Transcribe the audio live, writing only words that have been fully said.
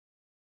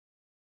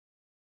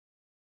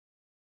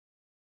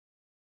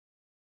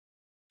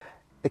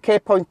The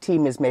CarePoint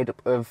team is made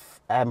up of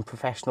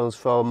professionals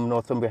from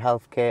Northumbria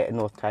Healthcare and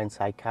North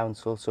Tyneside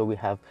Council. So we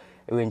have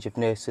a range of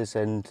nurses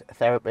and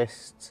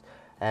therapists,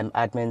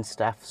 admin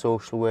staff,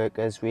 social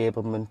workers,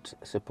 reablement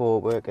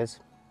support workers.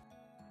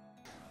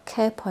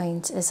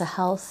 CarePoint is a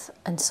health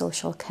and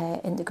social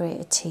care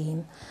integrated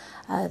team.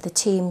 The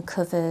team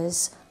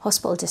covers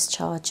hospital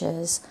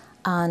discharges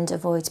and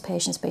avoids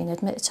patients being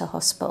admitted to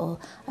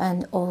hospital,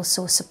 and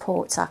also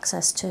supports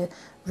access to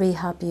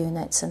rehab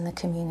units in the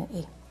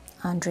community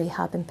and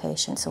rehab in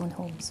patients' own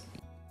homes.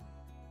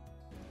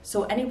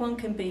 So anyone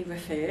can be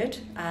referred,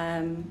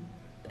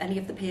 any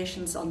of the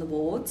patients on the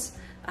wards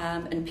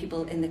and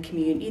people in the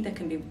community that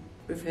can be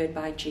referred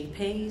by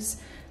GPs,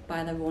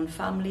 by their own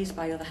families,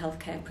 by other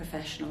healthcare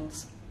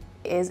professionals.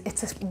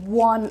 It's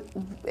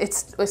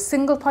a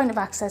single point of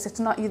access.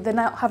 They're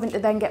not having to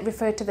then get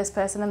referred to this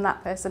person and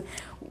that person.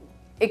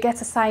 It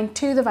gets assigned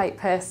to the right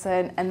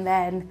person, and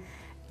then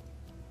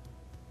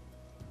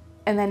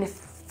if,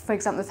 for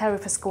example, the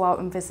therapists go out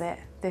and visit,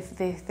 if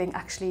they think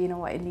actually, you know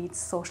what, it needs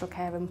social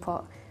care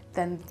input,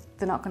 then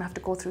they're not going to have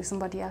to go through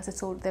somebody else.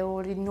 They're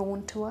already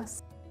known to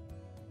us.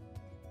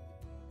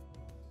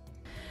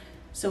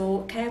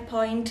 So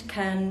CarePoint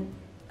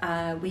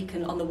we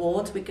can on the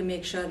wards, we can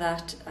make sure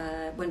that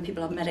when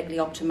people are medically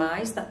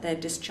optimised, that they're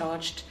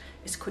discharged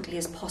as quickly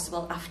as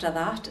possible after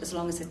that, as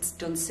long as it's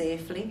done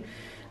safely.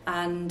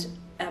 And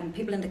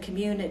people in the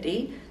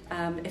community,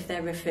 if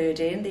they're referred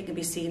in, they can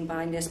be seen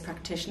by nurse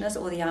practitioners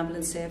or the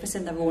ambulance service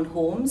in their own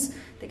homes.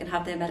 They can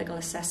have their medical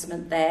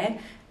assessment there,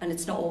 and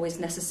it's not always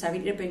necessary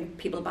to bring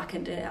people back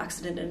into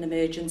accident and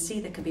emergency.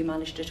 They can be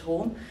managed at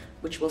home,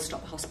 which will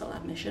stop hospital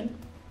admission.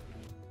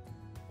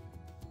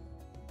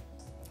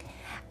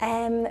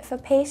 For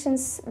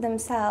patients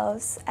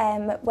themselves,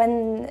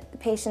 when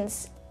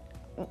patients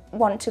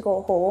want to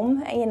go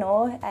home, you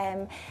know,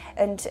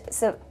 and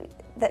so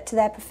that to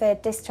their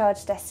preferred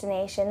discharge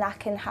destination, that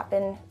can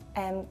happen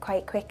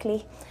quite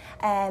quickly.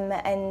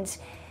 And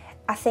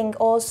I think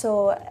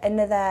also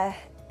another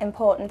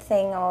important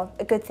thing, or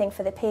a good thing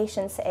for the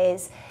patients,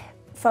 is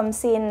from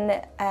seeing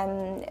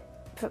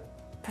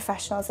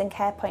professionals in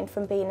CarePoint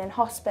from being in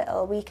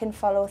hospital, we can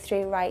follow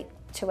through right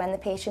to when the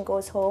patient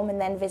goes home and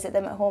then visit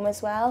them at home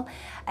as well.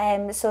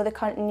 So the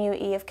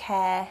continuity of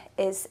care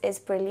is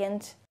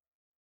brilliant.